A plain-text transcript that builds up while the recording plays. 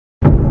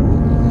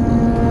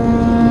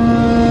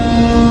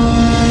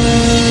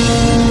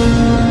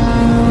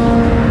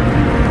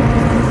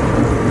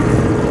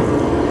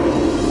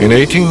In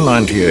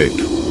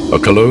 1898, a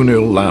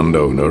colonial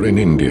landowner in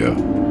India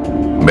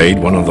made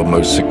one of the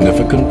most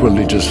significant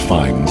religious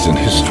finds in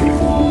history.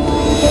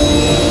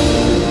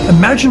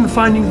 Imagine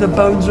finding the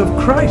bones of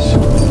Christ.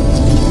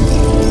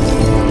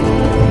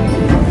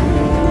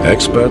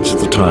 Experts at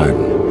the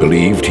time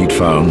believed he'd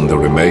found the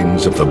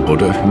remains of the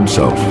Buddha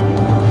himself.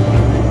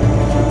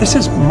 This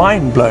is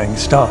mind-blowing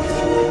stuff.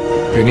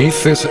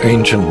 Beneath this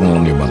ancient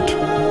monument,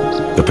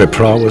 the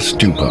Piprahwa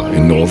stupa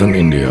in northern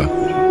India,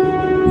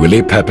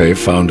 Willie Peppé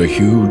found a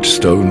huge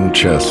stone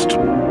chest,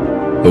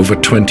 over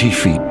 20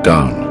 feet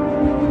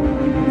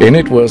down. In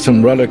it were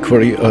some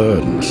reliquary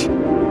urns,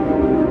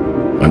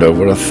 and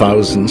over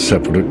 1,000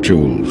 separate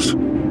jewels,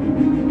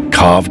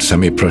 carved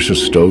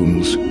semi-precious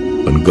stones,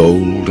 and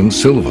gold and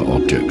silver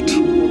objects.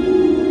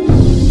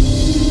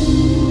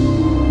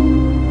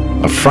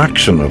 A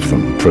fraction of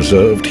them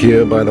preserved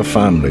here by the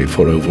family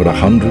for over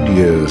 100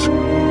 years,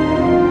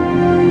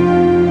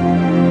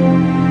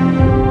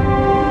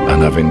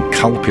 and have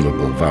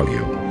incalculable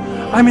value.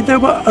 I mean, there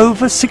were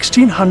over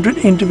 1,600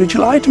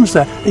 individual items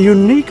there. A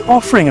unique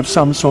offering of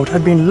some sort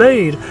had been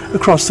laid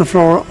across the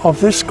floor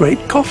of this great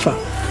coffer.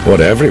 What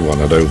everyone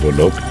had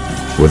overlooked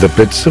were the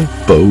bits of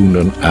bone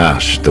and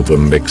ash that were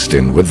mixed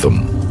in with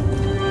them.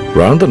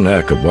 Round the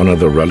neck of one of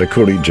the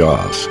reliquary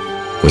jars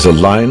was a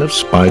line of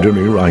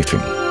spidery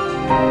writing.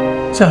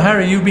 So,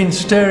 Harry, you've been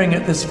staring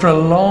at this for a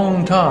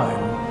long time.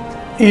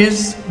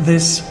 Is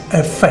this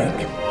a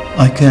fake?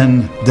 I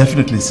can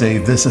definitely say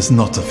this is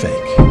not a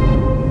fake.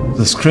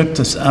 The script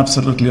is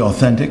absolutely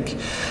authentic.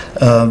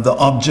 The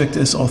object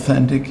is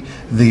authentic.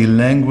 The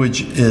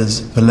language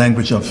is the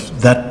language of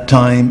that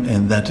time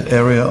and that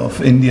area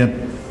of India.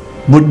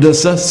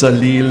 Buddhasa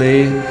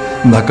Salile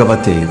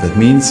Bhagavate. That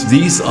means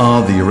these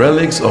are the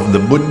relics of the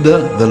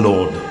Buddha, the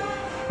Lord.